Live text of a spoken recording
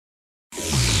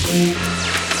From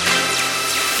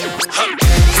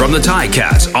the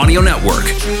Ticats Audio Network,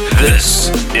 this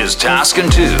is Task and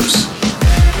Twos.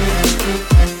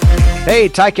 Hey,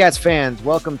 Ticats fans,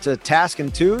 welcome to Task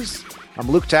and Twos. I'm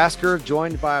Luke Tasker,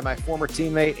 joined by my former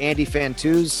teammate Andy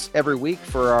Fantuz every week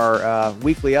for our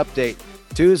weekly update.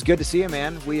 Tuz, good to see you,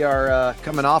 man. We are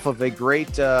coming off of a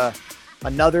great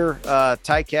another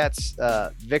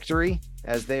Ticats victory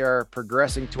as they are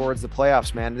progressing towards the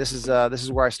playoffs, man. This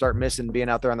is where I start missing being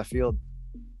out there on the field.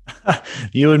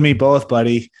 You and me both,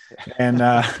 buddy. And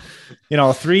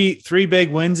three big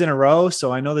wins in a row.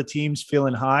 So I know the team's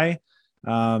feeling high,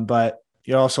 but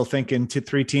you're also thinking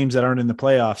three teams that aren't in the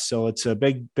playoffs. So it's a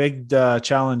big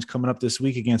challenge coming up this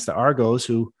week against the Argos,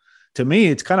 who, to me,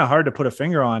 it's kind of hard to put a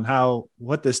finger on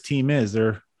what this team is.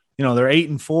 They're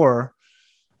 8-4,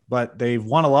 but they've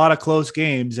won a lot of close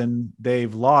games and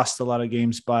they've lost a lot of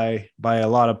games by a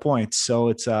lot of points. So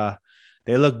it's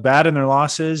they look bad in their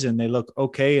losses and they look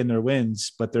okay in their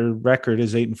wins, but their record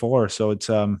is 8-4. So it's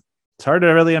hard to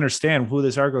really understand who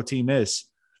this Argo team is.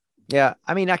 Yeah.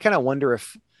 I mean, I kind of wonder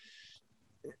if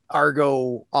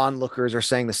Argo onlookers are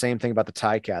saying the same thing about the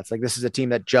Ticats. Like, this is a team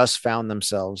that just found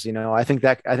themselves. I think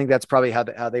that's probably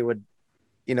how they would,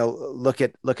 look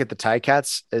at the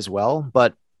Ticats as well.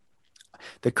 But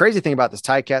the crazy thing about this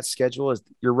Ticats schedule is,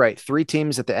 you're right, 3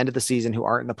 teams at the end of the season who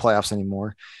aren't in the playoffs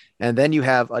anymore. And then you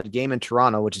have a game in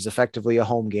Toronto, which is effectively a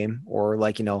home game, or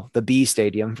the B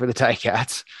stadium for the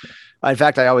Ticats. In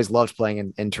fact, I always loved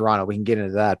playing in Toronto. We can get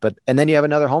into that. And then you have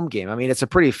another home game. I mean, it's a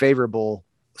pretty favorable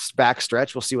back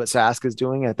stretch. We'll see what Sask is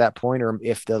doing at that point, or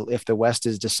if the West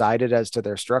is decided as to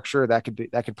their structure, that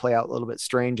could play out a little bit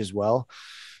strange as well.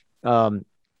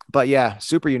 But yeah,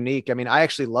 super unique. I mean, I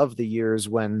actually love the years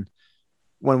when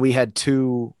we had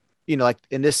 2, like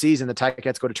in this season, the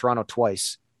Ticats go to Toronto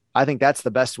twice. I think that's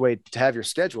the best way to have your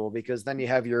schedule, because then you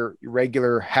have your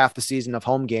regular half the season of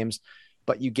home games,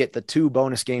 but you get the 2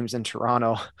 bonus games in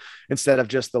Toronto instead of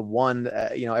just the one,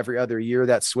 every other year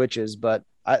that switches. But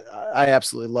I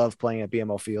absolutely love playing at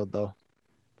BMO Field, though.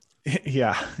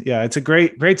 Yeah. It's a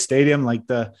great stadium. Like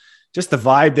just the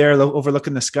vibe there,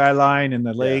 overlooking the skyline and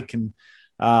the lake, and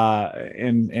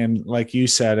like you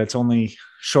said, it's only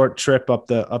short trip up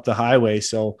the highway.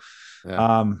 So,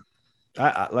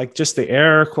 I like just the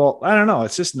air quality. I don't know.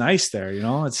 It's just nice there.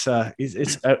 It's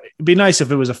it'd be nice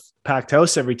if it was a packed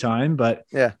house every time, but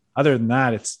other than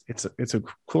that, it's a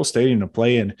cool stadium to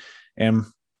play in, and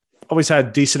always had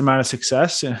a decent amount of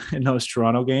success in those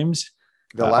Toronto games.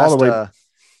 The last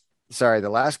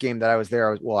game that I was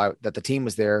there, that the team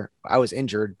was there, I was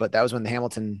injured, but that was when the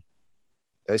Hamilton,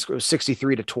 it was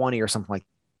 63-20 or something like that.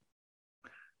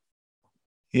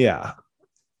 Yeah.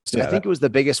 So I think it was the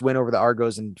biggest win over the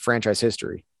Argos in franchise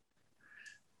history.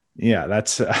 Yeah,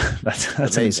 that's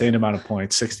an insane amount of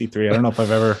points. 63. I don't know if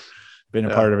I've ever been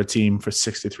a part of a team for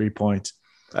 63 points.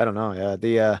 I don't know.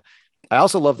 Yeah. I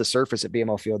also love the surface at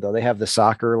BMO Field, though. They have the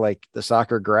soccer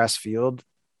grass field.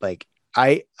 Like,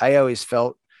 I always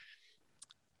felt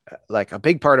like a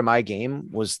big part of my game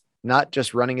was not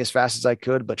just running as fast as I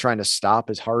could, but trying to stop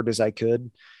as hard as I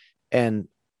could. And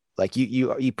like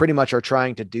you pretty much are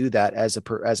trying to do that as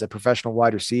a professional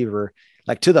wide receiver,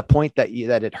 like to the point that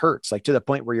it hurts, like to the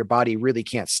point where your body really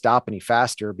can't stop any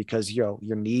faster, because your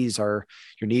knees and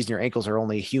your ankles are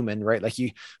only human, right?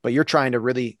 But you're trying to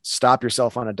really stop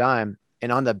yourself on a dime.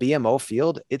 And on the BMO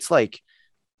Field, it's like,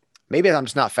 maybe I'm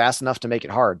just not fast enough to make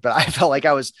it hard, but I felt like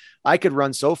I could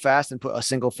run so fast and put a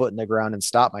single foot in the ground and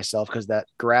stop myself, because that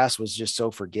grass was just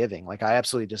so forgiving. Like, I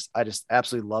just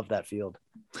absolutely love that field.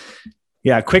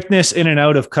 Yeah, quickness in and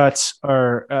out of cuts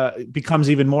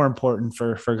becomes even more important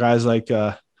for guys like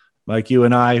you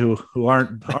and I who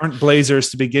aren't Blazers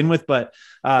to begin with, but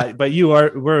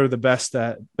we're the best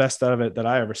out of it that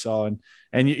I ever saw,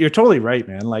 and you're totally right,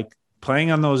 man. Like,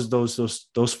 playing on those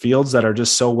fields that are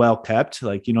just so well kept,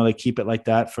 like they keep it like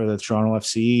that for the Toronto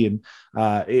FC, and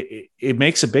it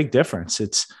makes a big difference.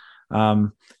 It's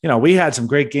we had some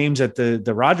great games at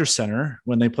the Rogers Center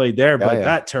when they played there, but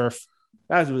that turf,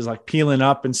 that was like peeling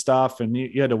up and stuff, and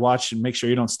you had to watch and make sure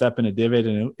you don't step in a divot,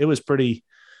 and it was pretty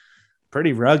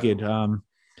rugged. And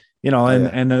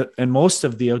most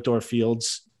of the outdoor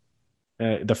fields,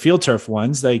 the field turf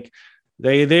ones, like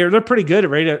they're pretty good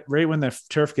right when the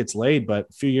turf gets laid. But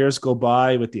a few years go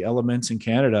by with the elements in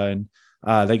Canada, and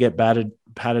they get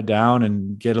patted down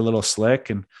and get a little slick,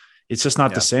 and it's just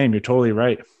not the same. You're totally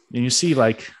right. And you see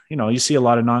a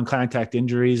lot of non-contact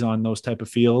injuries on those type of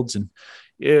fields, and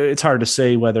it's hard to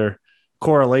say whether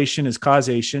correlation is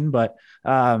causation, but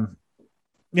that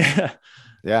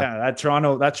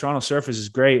Toronto surface is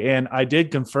great. And I did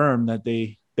confirm that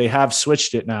they they have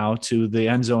switched it now to the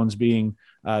end zones being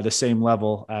the same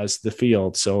level as the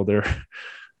field. So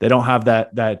they don't have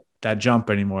that jump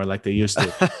anymore like they used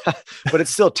to. But it's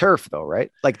still turf though,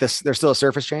 right? Like there's still a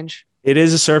surface change. It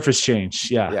is a surface change.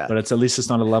 Yeah. But at least it's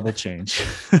not a level change.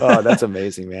 Oh, that's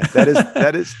amazing, man.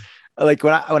 That is like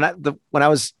when I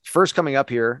was first coming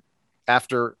up here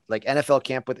after like NFL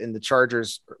camp with the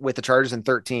Chargers in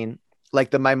 13,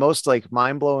 like my most like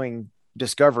mind blowing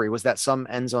discovery was that some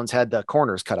end zones had the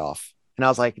corners cut off. And I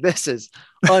was like, this is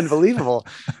unbelievable.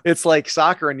 It's like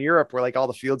soccer in Europe where like all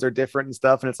the fields are different and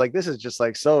stuff. And it's like, this is just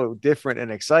like so different and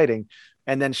exciting.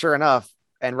 And then sure enough,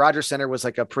 and Rogers Center was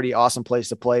like a pretty awesome place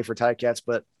to play for Ticats.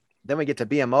 But then we get to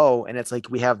BMO and it's like,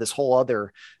 we have this whole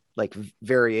other like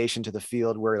variation to the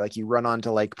field where like you run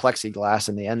onto like plexiglass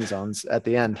in the end zones at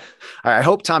the end. I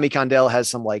hope Tommy Condell has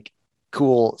some like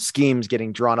cool schemes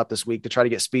getting drawn up this week to try to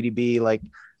get Speedy B, like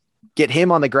get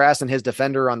him on the grass and his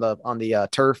defender on the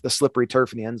turf, the slippery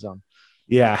turf in the end zone.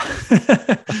 Yeah.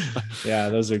 Yeah.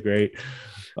 Those are great.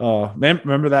 Oh man.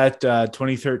 Remember that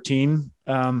 2013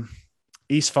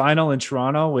 East final in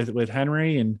Toronto with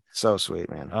Henry and so sweet,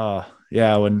 man. Oh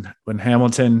yeah. When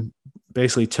Hamilton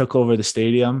basically took over the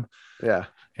stadium. Yeah.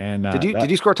 And did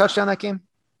you score a touchdown that game?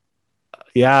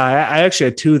 Yeah. I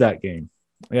actually had 2 that game.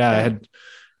 Yeah. Okay.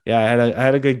 I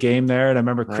had a good game there. And I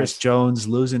remember Chris Jones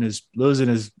losing his losing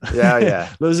his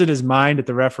mind at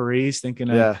the referees thinking,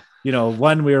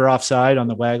 one, we were offside on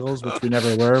the Waggles, which we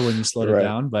never were when you slowed it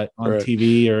down, but on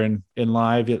TV or in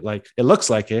live, it looks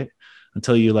like it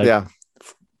until you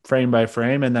frame by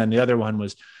frame. And then the other one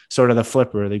was sort of the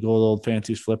flipper, the gold old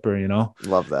fancy flipper,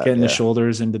 love that, getting the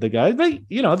shoulders into the guy. But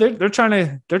they're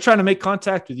trying to make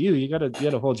contact with you. You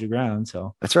gotta hold your ground.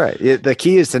 So that's right. The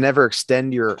key is to never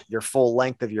extend your full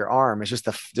length of your arm. It's just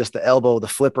the elbow, the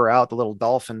flipper out, the little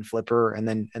dolphin flipper, and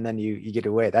then you get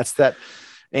away. That's that.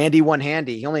 Andy one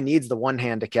handy. He only needs the one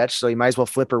hand to catch, so you might as well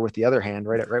flipper with the other hand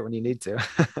right when you need to.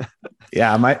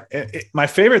 Yeah, my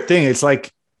favorite thing is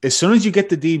like, as soon as you get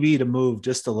the DB to move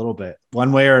just a little bit,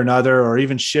 one way or another, or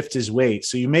even shift his weight.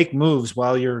 So you make moves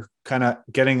while you're kind of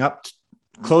getting up,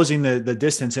 closing the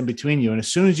distance in between you. And as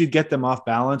soon as you get them off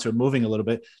balance or moving a little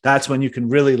bit, that's when you can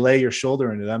really lay your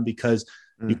shoulder into them, because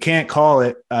you can't call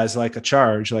it as like a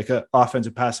charge, like an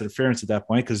offensive pass interference at that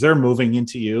point, because they're moving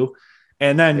into you.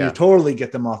 And then you totally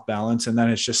get them off balance. And then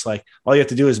it's just like, all you have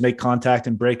to do is make contact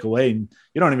and break away. And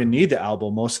you don't even need the elbow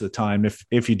most of the time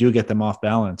if you do get them off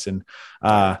balance. And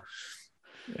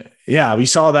we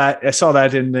saw that. I saw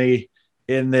that in the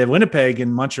Winnipeg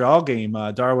and Montreal game,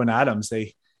 Darwin Adams,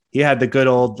 he had the good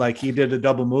old, like he did a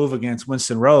double move against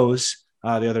Winston Rose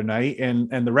the other night,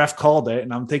 and the ref called it.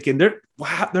 And I'm thinking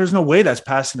there's no way that's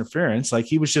pass interference. Like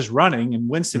he was just running and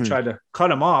Winston tried to cut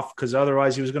him off because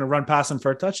otherwise he was going to run past him for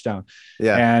a touchdown.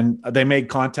 Yeah. And they made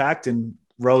contact and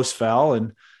Rose fell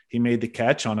and he made the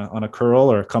catch on a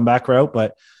curl or a comeback route.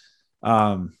 But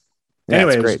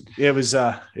anyway, it was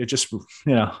just,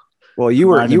 well, you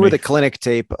were the clinic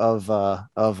tape of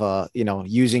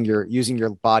using your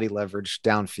body leverage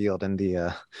downfield, and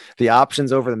the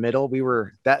options over the middle. We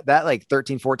were that like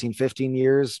 13, 14, 15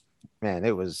 years, man,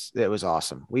 it was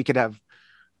awesome.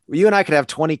 You and I could have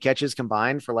 20 catches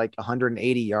combined for like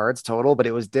 180 yards total, but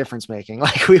it was difference making.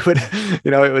 Like we would,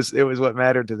 it was what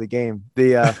mattered to the game.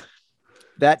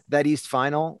 That East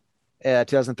final,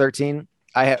 2013,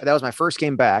 that was my first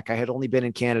game back. I had only been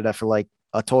in Canada for like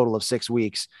a total of 6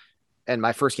 weeks. And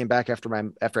my first game back after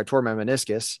I tore my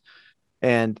meniscus,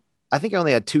 and I think I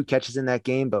only had 2 catches in that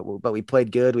game, but we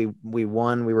played good. We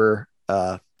won. We were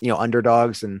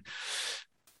underdogs,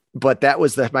 but that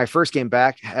was my first game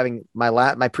back. Having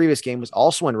my previous game was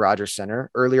also in Rogers Center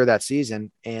earlier that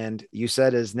season, and you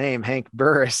said his name, Hank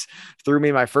Burris, threw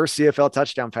me my first CFL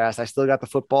touchdown pass. I still got the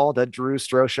football that Drew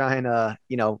Stroshine,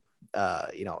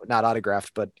 not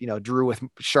autographed, but drew with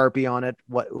Sharpie on it.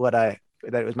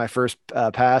 That was my first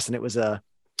pass, and it was I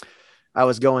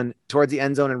was going towards the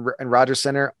end zone in Rogers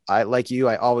Center. I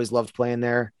always loved playing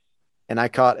there, and I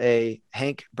caught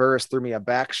Hank Burris threw me a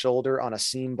back shoulder on a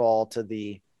seam ball to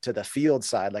the field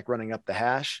side, like running up the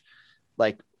hash,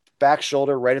 like back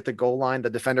shoulder right at the goal line.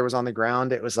 The defender was on the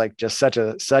ground. It was like just such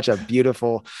a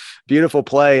beautiful, beautiful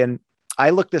play. And I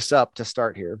looked this up to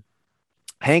start here.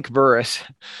 Hank Burris,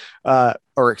 the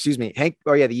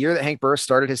year that Hank Burris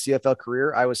started his CFL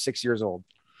career, I was 6 years old.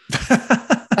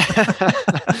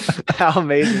 How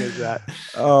amazing is that?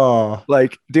 Oh,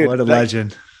 like, dude, what a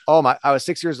legend. I was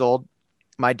 6 years old.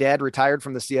 My dad retired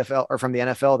from the CFL or from the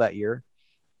NFL that year.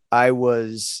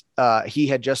 He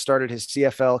had just started his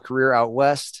CFL career out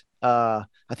West. I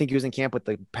think he was in camp with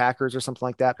the Packers or something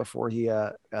like that before he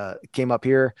came up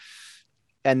here.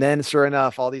 And then sure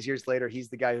enough, all these years later, he's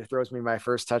the guy who throws me my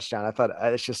first touchdown. I thought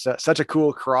it's just such a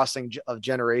cool crossing of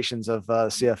generations of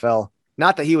CFL.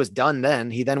 Not that he was done then.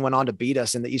 He then went on to beat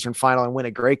us in the Eastern Final and win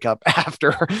a Grey Cup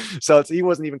after. So he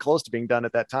wasn't even close to being done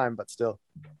at that time, but still.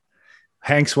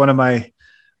 Hank's one of my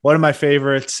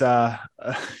favorites.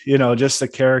 Just the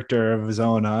character of his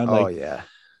own. Oh yeah.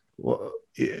 Well,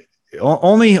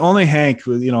 only Hank,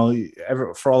 for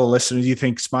all the listeners, you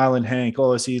think Smiling Hank,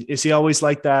 is he always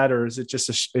like that, or is it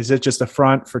just a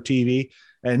front for TV?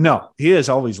 And no, he is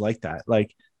always like that.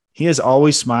 Like, he is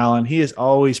always smiling. He is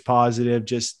always positive.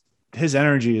 Just his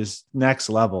energy is next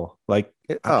level. Like,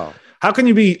 how can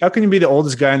you be the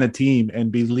oldest guy on the team and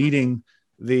be leading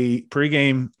the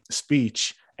pregame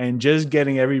speech and just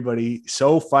getting everybody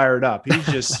so fired up? He's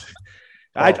just,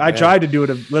 I tried to do it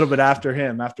a little bit after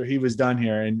he was done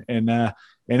here, and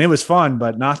it was fun,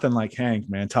 but nothing like Hank,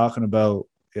 man, talking about,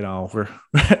 we're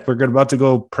about to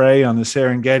go pray on the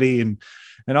Serengeti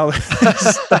and all this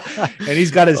stuff. And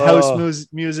he's got his house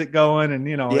music going, and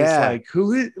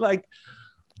it's like,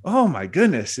 oh my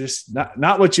goodness, it's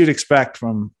not what you'd expect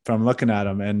from looking at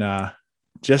him, and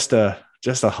just a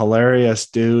hilarious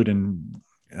dude, and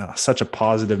such a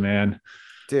positive man.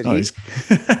 Dude,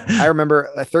 I remember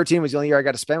 13 was the only year I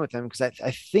got to spend with him, because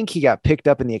I think he got picked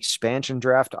up in the expansion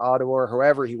draft to Ottawa, or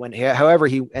however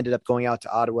he ended up going out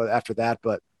to Ottawa after that.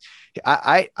 But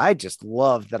I just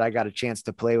loved that I got a chance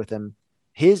to play with him.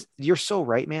 You're so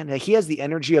right, man. Like, he has the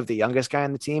energy of the youngest guy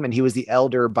on the team, and he was the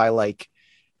elder by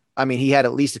he had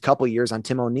at least a couple of years on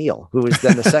Tim O'Neill, who was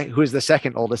then who was the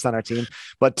second oldest on our team.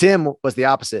 But Tim was the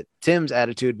opposite. Tim's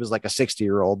attitude was like a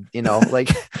 60-year-old,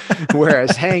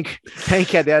 whereas Hank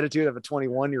had the attitude of a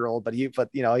 21-year-old, but he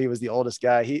was the oldest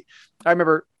guy. I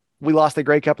remember we lost the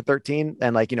Grey Cup at 13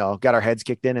 and got our heads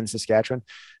kicked in Saskatchewan.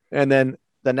 And then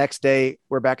the next day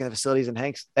we're back in the facilities, and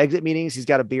Hank's exit meetings, he's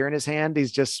got a beer in his hand.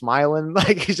 He's just smiling.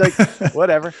 He's like,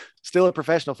 whatever, still a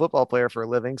professional football player for a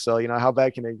living. So, how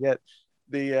bad can it get?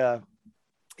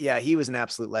 He was an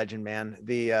absolute legend, man.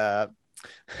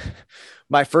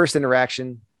 My first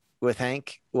interaction with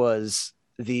Hank was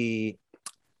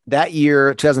that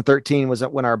year, 2013, was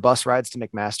when our bus rides to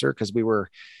McMaster, because we were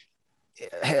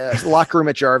locker room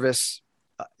at Jarvis.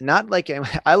 Not like,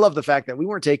 I love the fact that we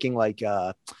weren't taking like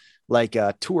a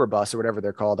tour bus or whatever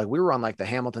they're called. Like, we were on like the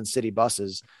Hamilton City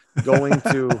buses going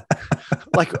to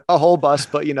like a whole bus,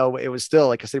 but it was still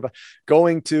like a city bus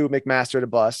going to McMaster to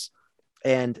bus.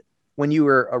 And when you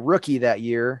were a rookie that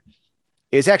year,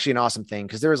 it's actually an awesome thing,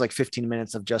 because there was like 15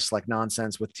 minutes of just like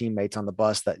nonsense with teammates on the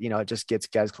bus that, it just gets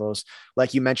guys close.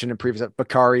 Like you mentioned in previous,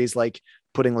 Bakari's like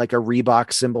putting like a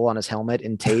Reebok symbol on his helmet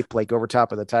in tape, like over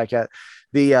top of the tie cat.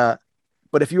 But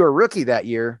if you were a rookie that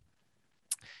year,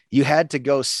 you had to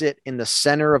go sit in the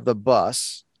center of the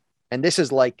bus. And this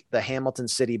is like the Hamilton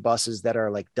City buses that are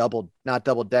like not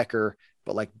double decker,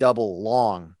 but like double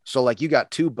long. So like you got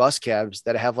two bus cabs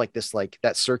that have like this, like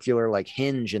that circular, like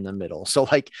hinge in the middle. So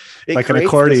like an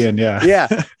accordion. Yeah.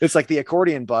 It's like the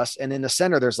accordion bus. And in the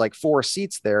center, there's like 4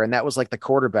 seats there. And that was like the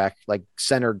quarterback, like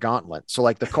center gauntlet. So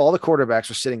like all the quarterbacks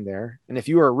were sitting there. And if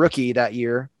you were a rookie that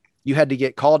year, you had to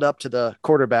get called up to the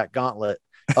quarterback gauntlet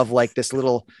of like this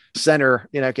little center,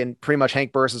 in pretty much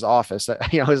Hank Burris's office,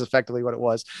 is effectively what it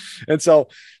was. And so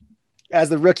as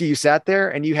the rookie, you sat there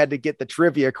and you had to get the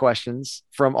trivia questions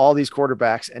from all these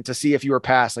quarterbacks, and to see if you were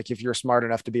passed, like if you're smart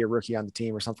enough to be a rookie on the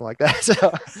team or something like that.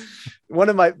 So one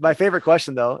of my favorite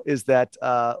question though, is that,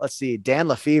 let's see, Dan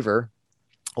Lefevre,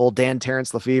 old Dan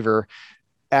Terrence Lefevre,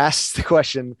 asks the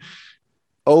question,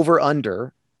 over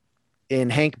under in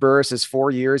Hank Burris's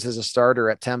 4 years as a starter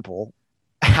at Temple,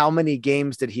 how many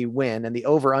games did he win? And the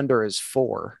over under is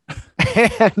 4.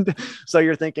 And so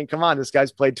you're thinking, come on, this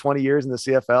guy's played 20 years in the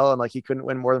CFL and like he couldn't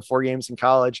win more than 4 games in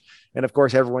college. And of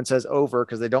course, everyone says over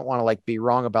because they don't want to like be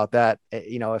wrong about that.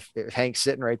 If Hank's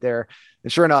sitting right there,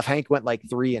 and sure enough, Hank went like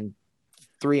 3-20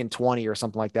 or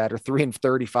something like that, or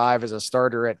 3-35 as a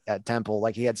starter at Temple.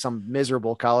 Like he had some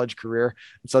miserable college career.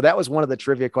 And so that was one of the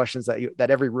trivia questions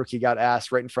that every rookie got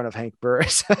asked right in front of Hank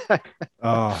Burris.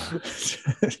 Oh,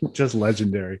 just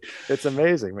legendary. It's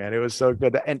amazing, man. It was so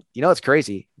good. And it's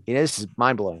crazy. This is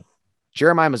mind blowing.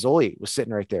 Jeremiah Masoli was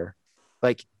sitting right there,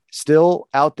 like still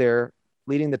out there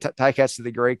leading the Ticats to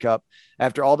the Grey Cup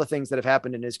after all the things that have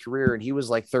happened in his career. And he was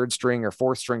like 3rd string or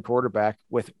 4th string quarterback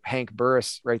with Hank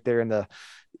Burris right there in the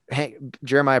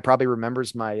Jeremiah probably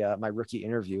remembers my rookie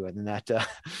interview in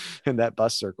that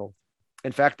bus circle.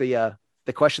 In fact, the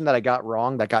question that I got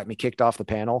wrong that got me kicked off the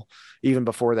panel, even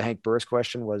before the Hank Burris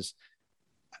question, was,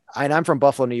 and I'm from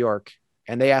Buffalo, New York,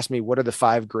 and they asked me, what are the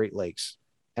 5 Great Lakes?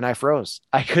 And I froze.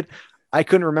 I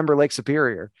couldn't remember Lake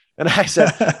Superior. And I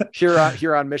said,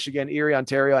 Huron, Michigan, Erie,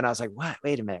 Ontario. And I was like, what?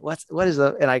 Wait a minute. What is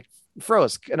the, and I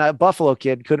froze. And a Buffalo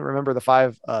kid couldn't remember the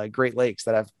 5 Great Lakes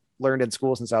that I've learned in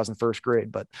school since I was in first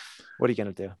grade. But what are you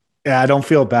going to do? Yeah, I don't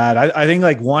feel bad. I think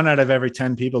like 1 out of every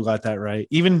 10 people got that right.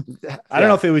 Even I don't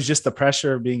know if it was just the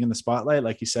pressure of being in the spotlight,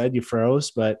 like you said, you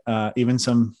froze, but even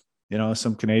some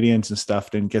Canadians and stuff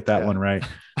didn't get that one right.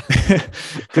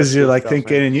 Because you're like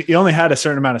thinking, and you only had a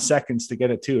certain amount of seconds to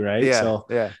get it too, right?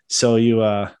 Yeah. So you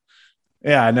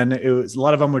and then it was a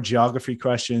lot of them were geography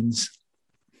questions.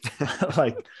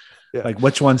 like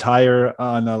which one's higher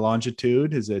on the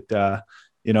longitude? Is it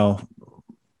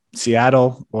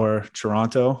Seattle or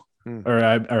Toronto?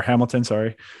 Or Hamilton,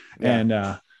 sorry.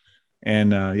 Yeah.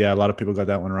 And a lot of people got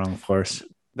that one wrong, of course.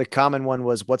 The common one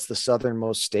was, what's the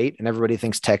southernmost state? And everybody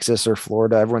thinks Texas or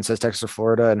Florida. Everyone says Texas or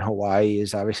Florida, and Hawaii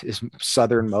is obviously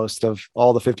southernmost of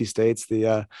all the 50 states.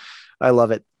 I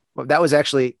love it. That was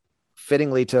actually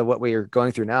fittingly to what we are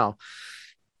going through now.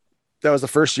 That was the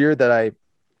first year that I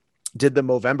did the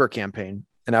Movember campaign,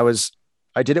 and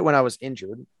I did it when I was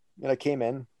injured, and I came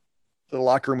in the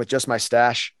locker room with just my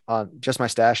stash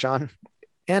on,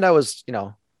 and I was,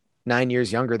 9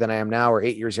 years younger than I am now, or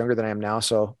 8 years younger than I am now.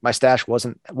 So my stash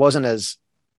wasn't as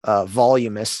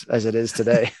voluminous as it is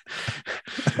today.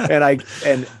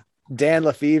 and Dan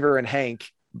Lefevre and Hank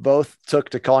both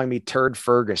took to calling me Turd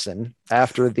Ferguson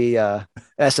after the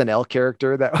SNL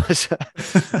character that was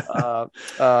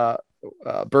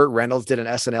Burt Reynolds did an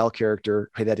SNL character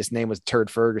that his name was Turd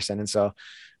Ferguson. And so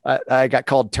I got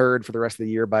called Turd for the rest of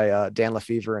the year by Dan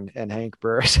Lefevre and Hank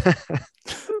Burris.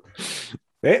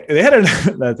 They had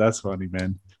that's funny,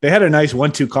 man. They had a nice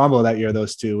 1-2 combo that year,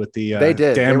 those two, with the they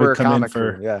did. Dan they would come in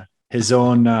for his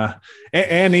own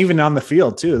and even on the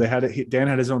field too. They had Dan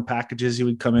had his own packages he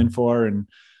would come in for, and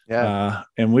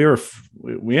and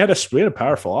we had a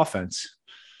powerful offense.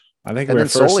 I think we were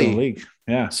first in the league.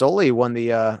 Yeah. Sully won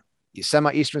the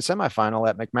Eastern semifinal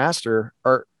at McMaster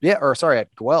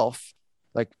at Guelph.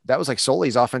 Like that was like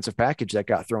Sully's offensive package that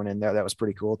got thrown in there. That was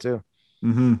pretty cool too.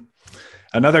 Mm-hmm.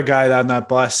 Another guy on that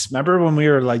bus. Remember when we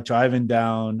were like driving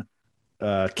down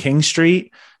King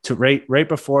Street to right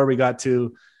before we got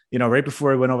to, right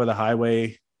before we went over the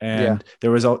highway, and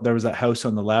there was that house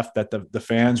on the left that the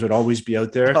fans would always be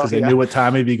out there because they knew what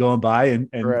time we'd be going by,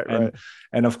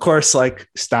 and of course like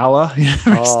Stala,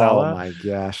 Stala, oh my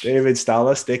gosh, David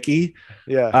Stala, Sticky,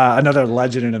 another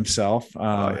legend in himself.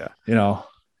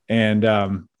 And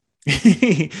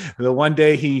the one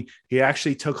day he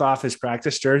actually took off his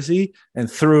practice jersey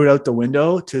and threw it out the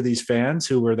window to these fans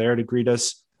who were there to greet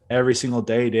us every single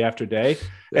day after day.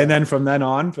 And then from then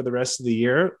on, for the rest of the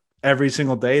year, every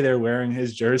single day they're wearing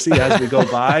his jersey as we go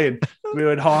by, and we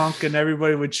would honk and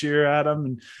everybody would cheer at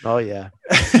him.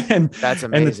 And that's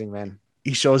amazing, man.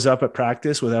 He shows up at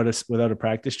practice without a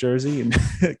practice jersey, and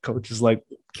coach is like,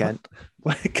 Kent,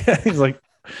 he's like,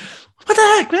 what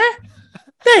the heck, man?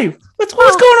 Hey, what's going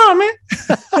on, man?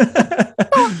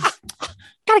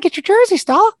 Gotta get your jersey,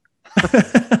 Stall.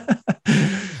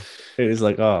 It was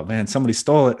like, oh man, somebody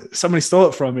stole it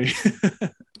from me.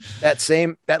 that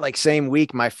same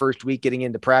week, my first week getting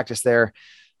into practice there,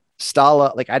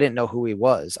 Stala, like I didn't know who he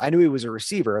was. I knew he was a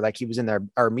receiver, like he was in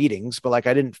our meetings, but like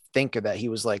I didn't think that he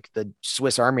was like the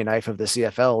Swiss Army knife of the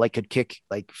CFL, like could kick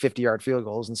like 50-yard field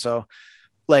goals. And so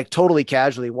like totally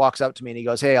casually walks up to me and he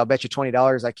goes, "Hey, I'll bet you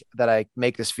 $20 that I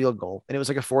make this field goal." And it was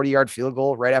like a 40-yard field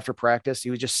goal right after practice. He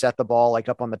would just set the ball like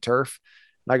up on the turf.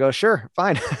 And I go, "Sure,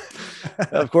 fine."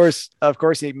 Of course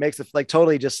he makes it like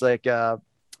totally just like, not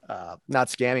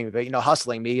scamming, but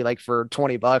hustling me like for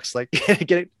 $20, like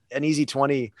get an easy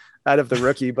 20 out of the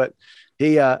rookie. But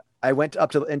I went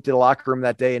into the locker room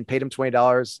that day and paid him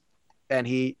 $20, and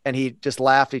he just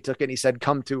laughed. He took it and he said,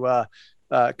 come to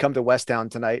Westtown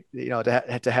tonight,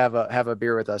 to have a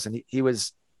beer with us. And he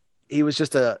was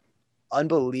just a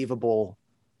unbelievable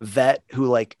vet who,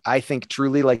 like, I think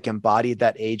truly like embodied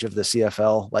that age of the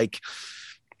CFL. Like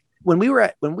when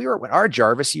our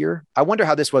Jarvis year, I wonder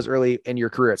how this was early in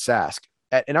your career at Sask.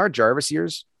 In our Jarvis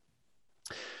years,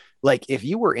 like if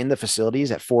you were in the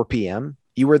facilities at 4 p.m.,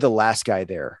 you were the last guy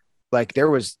there. Like that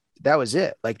was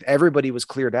it. Like everybody was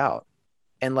cleared out.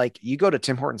 And like you go to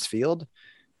Tim Hortons Field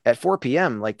at 4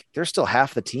 p.m., like there's still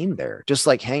half the team there, just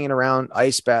like hanging around.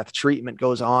 Ice bath treatment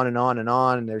goes on and on and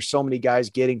on. And there's so many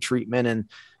guys getting treatment. And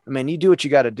I mean, you do what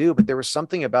you got to do, but there was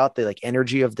something about the like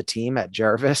energy of the team at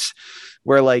Jarvis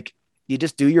where like you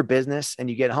just do your business and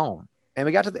you get home. And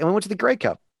we went to the Grey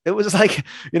Cup. It was like,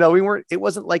 it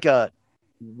wasn't like a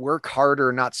work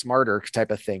harder, not smarter type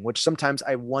of thing, which sometimes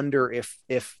I wonder if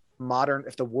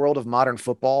the world of modern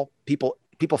football, people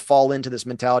people fall into this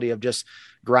mentality of just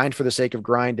grind for the sake of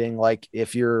grinding. Like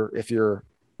if you're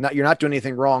not doing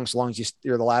anything wrong, so long as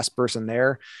you're the last person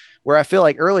there. Where I feel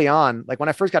like early on, like when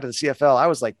I first got to the CFL, I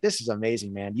was like, this is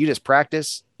amazing, man. You just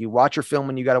practice, you watch your film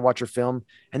when you got to watch your film,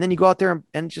 and then you go out there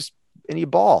and you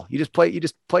ball. You just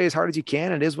play as hard as you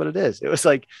can. And it is what it is. It was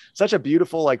like such a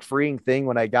beautiful, like freeing thing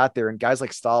when I got there, and guys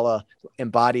like Stala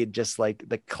embodied just like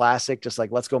the classic, just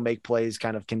like, let's go make plays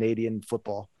kind of Canadian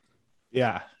football.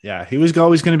 Yeah. Yeah. He was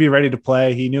always going to be ready to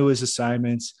play. He knew his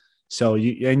assignments. So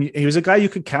he was a guy you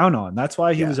could count on. That's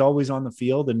why he was always on the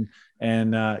field. And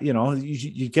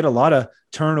you get a lot of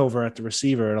turnover at the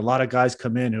receiver, and a lot of guys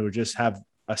come in who just have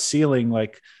a ceiling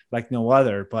like no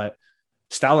other, but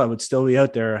Stala would still be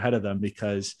out there ahead of them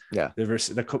because you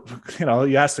ask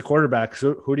the quarterback,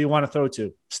 who do you want to throw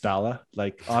to? Stala.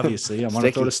 Like, obviously I want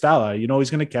to throw to Stala. He's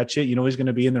going to catch it. He's going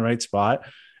to be in the right spot.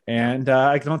 And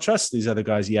I don't trust these other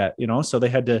guys yet, so they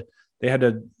had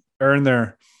to earn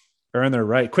their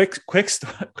right. Quick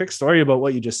story about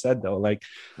what you just said though. Like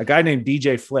a guy named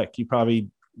DJ Flick, you probably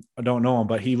don't know him,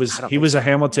 but he was a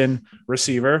Hamilton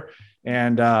receiver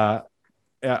and an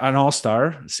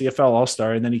all-star, CFL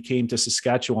all-star. And then he came to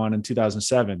Saskatchewan in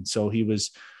 2007. So he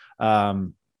was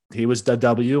the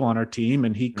W on our team,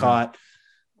 and he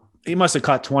must have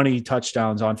caught 20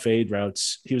 touchdowns on fade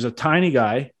routes. He was a tiny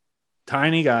guy,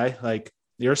 like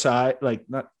your size, like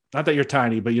not that you're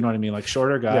tiny, but you know what I mean? Like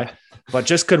shorter guy, but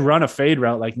just could run a fade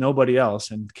route like nobody else.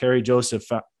 And Kerry Joseph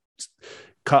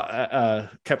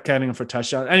kept counting him for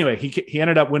touchdowns. Anyway, he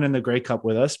ended up winning the Grey Cup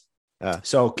with us.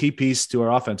 So key piece to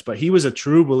our offense, but he was a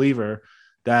true believer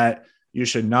that you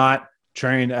should not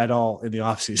train at all in the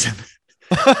off season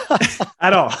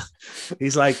at all.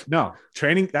 He's like, no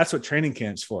training. That's what training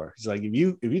camp's for. He's like, if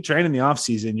you train in the off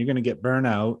season, you're going to get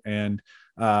burnout.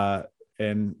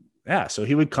 So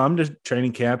he would come to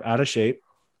training camp out of shape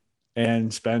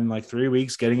and spend like 3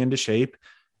 weeks getting into shape,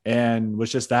 and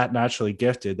was just that naturally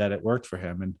gifted that it worked for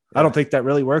him. And I don't think that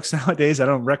really works nowadays. I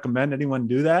don't recommend anyone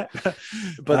do that,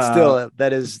 but still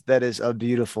that is a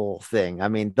beautiful thing. I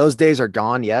mean, those days are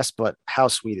gone. Yes. But how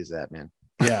sweet is that, man?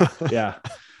 Yeah. Yeah.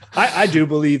 I do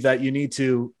believe that you need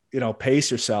to,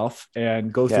 pace yourself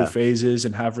and go through phases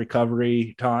and have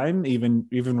recovery time, even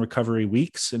recovery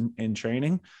weeks in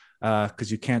training. Cause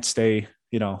you can't stay,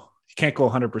 you can't go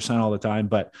 100% all the time,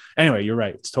 but anyway, you're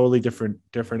right. It's totally different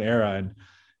era.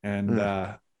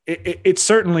 And it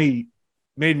certainly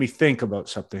made me think about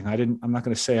something. I'm not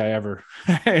going to say I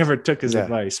ever took his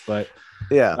advice, but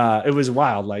it was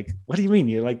wild. Like, what do you mean?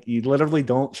 You literally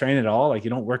don't train at all? Like you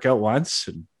don't work out once?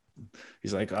 And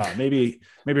he's like, oh, maybe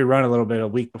run a little bit a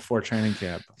week before training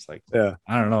camp. It's like, I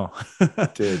don't know.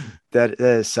 Dude, that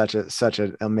is such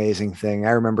an amazing thing.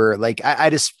 I remember like,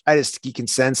 I just you can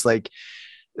sense like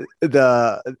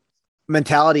the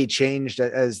mentality changed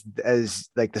as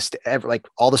like like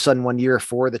all of a sudden 1 year,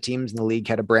 4 of the teams in the league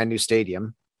had a brand new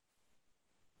stadium.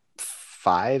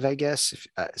 5, I guess.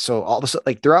 So all of a sudden,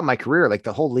 like throughout my career, like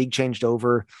the whole league changed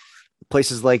over.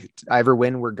 Places like Ivor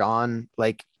Wynne were gone.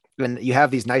 Like when you have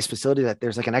these nice facilities, that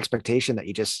there's like an expectation that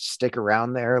you just stick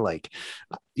around there, like,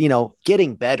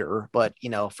 getting better. But,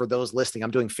 for those listening,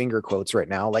 I'm doing finger quotes right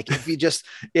now. Like if you're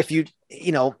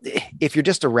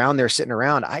just around there sitting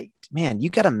around, you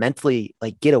got to mentally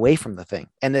like get away from the thing.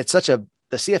 And it's the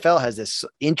CFL has this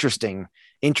interesting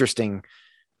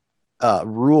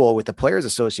rule with the Players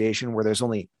Association where there's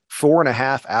only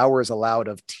 4.5 hours allowed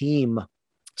of team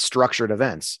structured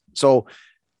events. So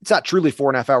it's not truly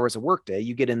 4.5 hours of work day.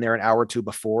 You get in there an hour or two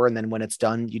before, and then when it's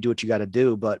done, you do what you got to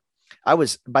do. But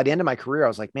by the end of my career, I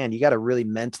was like, man, you got to really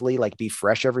mentally like be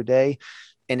fresh every day.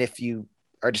 And if you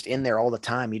are just in there all the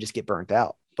time, you just get burnt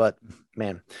out. But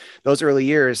man, those early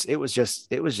years, it was just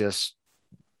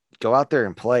go out there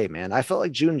and play, man. I felt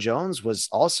like June Jones was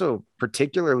also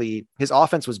particularly, his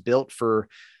offense was built for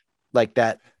like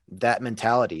that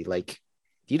mentality. Like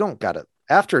you don't got to,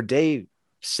 after day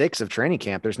 6 of training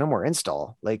camp, there's no more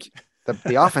install. Like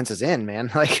the offense is in,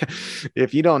 man. Like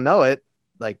if you don't know it,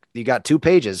 like you got 2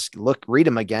 pages, read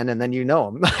them again. And then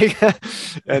them,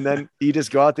 and then you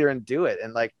just go out there and do it.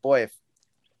 And like, boy,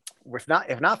 if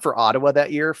not for Ottawa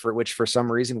that year, for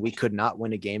some reason we could not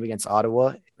win a game against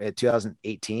Ottawa in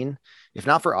 2018. If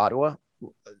not for Ottawa,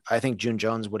 I think June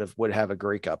Jones would have a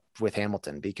Grey Cup with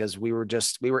Hamilton, because we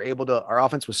were able to, our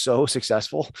offense was so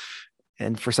successful.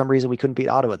 And for some reason we couldn't beat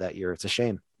Ottawa that year. It's a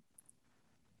shame.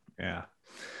 Yeah.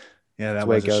 Yeah. That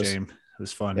was a shame. It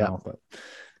was fun. Yeah. But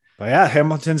yeah,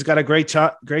 Hamilton's got a great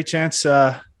chance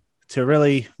to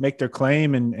really make their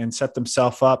claim and set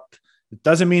themselves up. It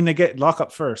doesn't mean they get lock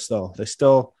up first though. They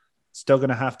still going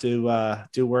to have to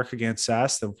do work against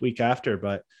SAS the week after,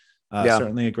 but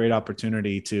Certainly a great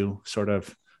opportunity to sort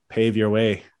of pave your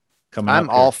way. I am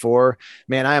all for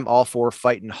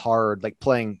fighting hard, like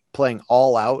playing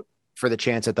all out for the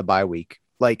chance at the bye week.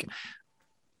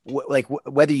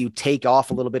 Whether you take off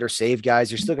a little bit or save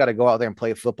guys, you're still got to go out there and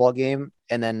play a football game.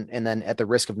 And then at the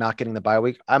risk of not getting the bye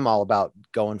week, I'm all about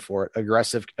going for it.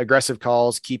 Aggressive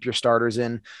calls, keep your starters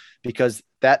in, because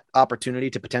that opportunity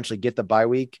to potentially get the bye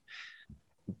week,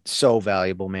 so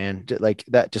valuable, man. Like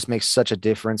that just makes such a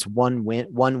difference. One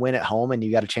win at home and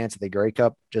you got a chance at the Grey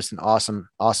Cup. Just an awesome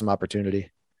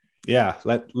opportunity. Yeah.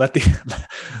 Let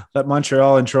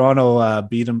Montreal and Toronto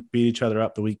beat each other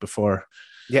up the week before.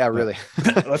 Yeah, really.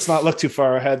 Let's not look too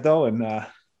far ahead though. And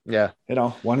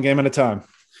one game at a time.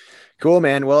 Cool,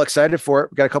 man. Well, excited for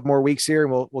it. We've got a couple more weeks here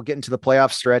and we'll get into the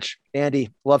playoff stretch.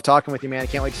 Andy, love talking with you, man. I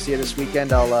can't wait to see you this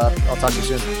weekend. I'll talk to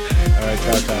you soon. All right.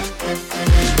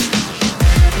 Ciao.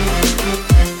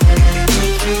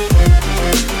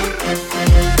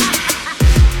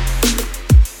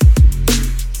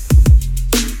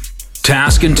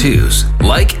 Task and Twos.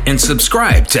 Like and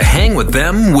subscribe to hang with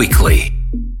them weekly.